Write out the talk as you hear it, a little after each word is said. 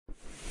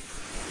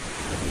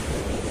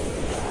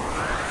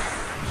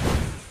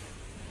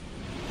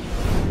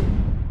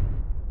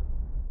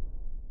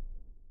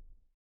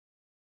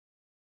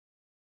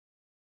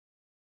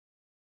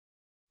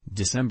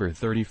December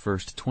 31,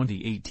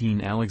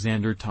 2018.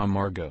 Alexander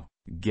Tamargo,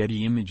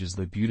 Getty Images.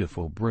 The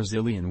beautiful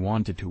Brazilian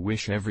wanted to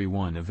wish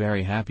everyone a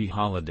very happy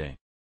holiday.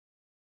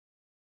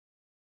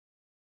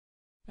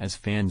 As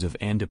fans of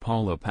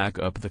Paula pack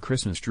up the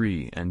Christmas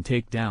tree and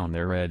take down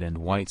their red and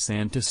white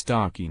Santa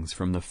stockings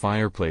from the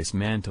fireplace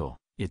mantle,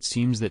 it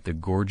seems that the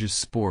gorgeous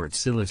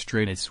Sports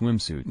Illustrated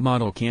swimsuit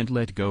model can't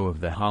let go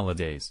of the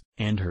holidays.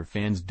 And her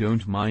fans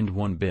don't mind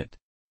one bit.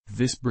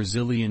 This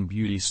Brazilian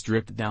beauty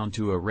stripped down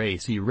to a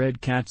racy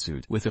red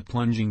catsuit with a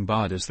plunging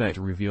bodice that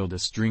revealed a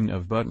string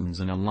of buttons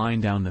and a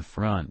line down the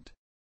front.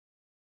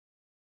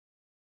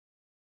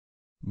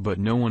 But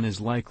no one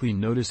is likely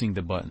noticing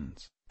the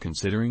buttons,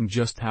 considering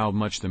just how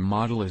much the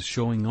model is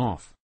showing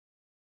off.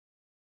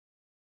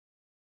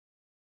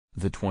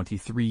 The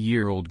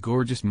 23-year-old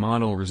gorgeous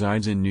model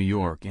resides in New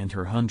York, and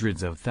her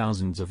hundreds of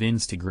thousands of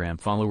Instagram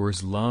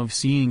followers love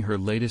seeing her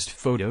latest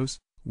photos,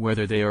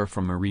 whether they are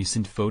from a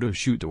recent photo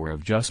shoot or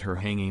of just her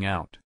hanging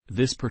out.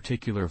 This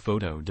particular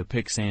photo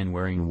depicts Anne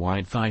wearing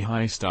wide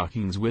thigh-high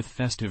stockings with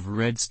festive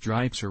red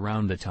stripes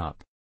around the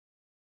top.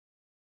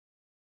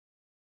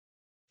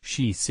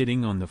 She's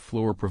sitting on the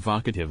floor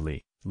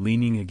provocatively,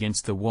 leaning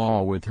against the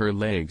wall with her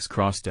legs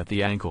crossed at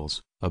the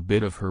ankles, a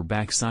bit of her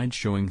backside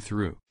showing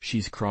through.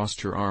 She's crossed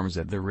her arms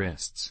at the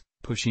wrists,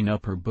 pushing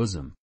up her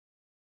bosom.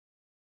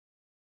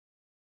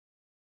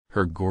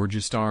 Her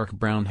gorgeous dark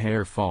brown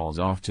hair falls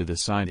off to the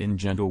side in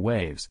gentle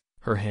waves,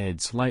 her head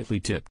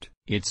slightly tipped.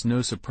 It's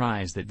no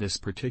surprise that this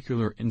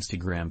particular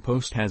Instagram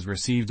post has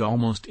received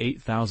almost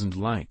 8,000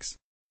 likes.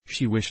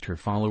 She wished her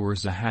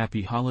followers a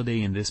happy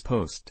holiday in this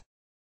post.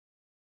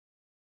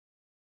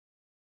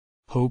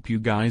 "Hope you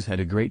guys had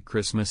a great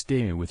Christmas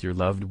day with your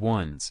loved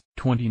ones.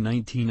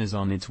 2019 is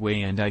on its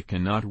way and I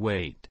cannot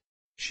wait,"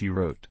 she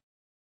wrote.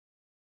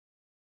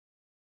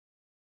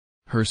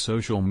 Her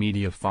social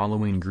media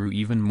following grew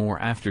even more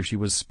after she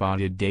was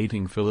spotted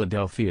dating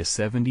Philadelphia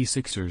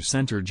 76ers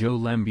center Joel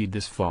Embiid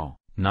this fall.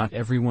 Not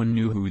everyone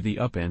knew who the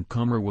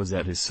up-and-comer was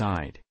at his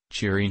side,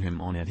 cheering him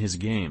on at his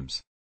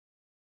games.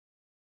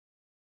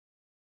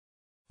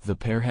 The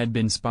pair had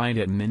been spied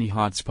at many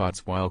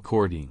hotspots while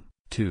courting,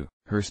 too.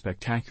 Her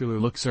spectacular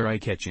looks are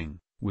eye-catching,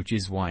 which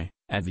is why,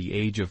 at the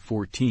age of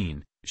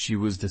 14, she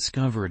was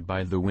discovered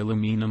by the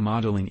Wilhelmina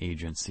modeling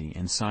agency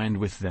and signed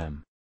with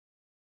them.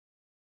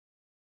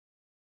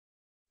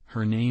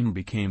 Her name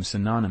became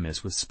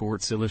synonymous with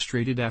Sports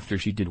Illustrated after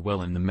she did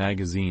well in the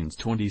magazine's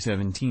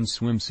 2017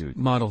 swimsuit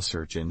model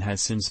search and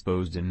has since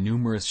posed in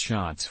numerous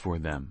shots for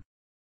them.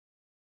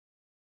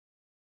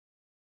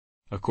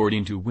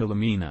 According to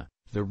Wilhelmina,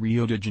 the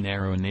Rio de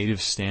Janeiro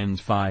native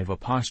stands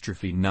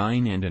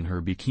 5'9", and in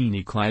her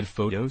bikini-clad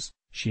photos,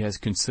 she has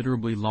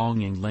considerably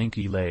long and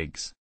lanky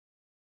legs.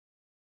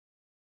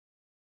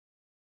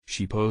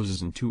 She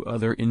poses in two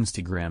other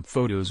Instagram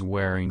photos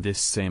wearing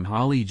this same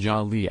holly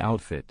jolly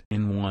outfit.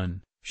 In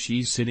one,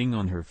 she's sitting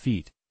on her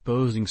feet,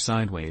 posing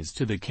sideways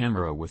to the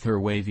camera with her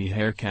wavy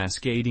hair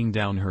cascading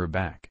down her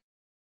back.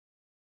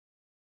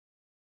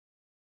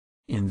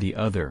 In the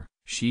other,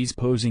 she's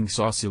posing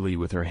saucily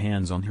with her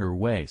hands on her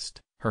waist,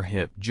 her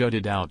hip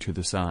jutted out to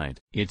the side.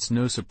 It's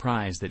no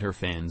surprise that her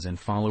fans and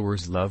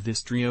followers love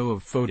this trio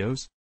of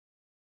photos,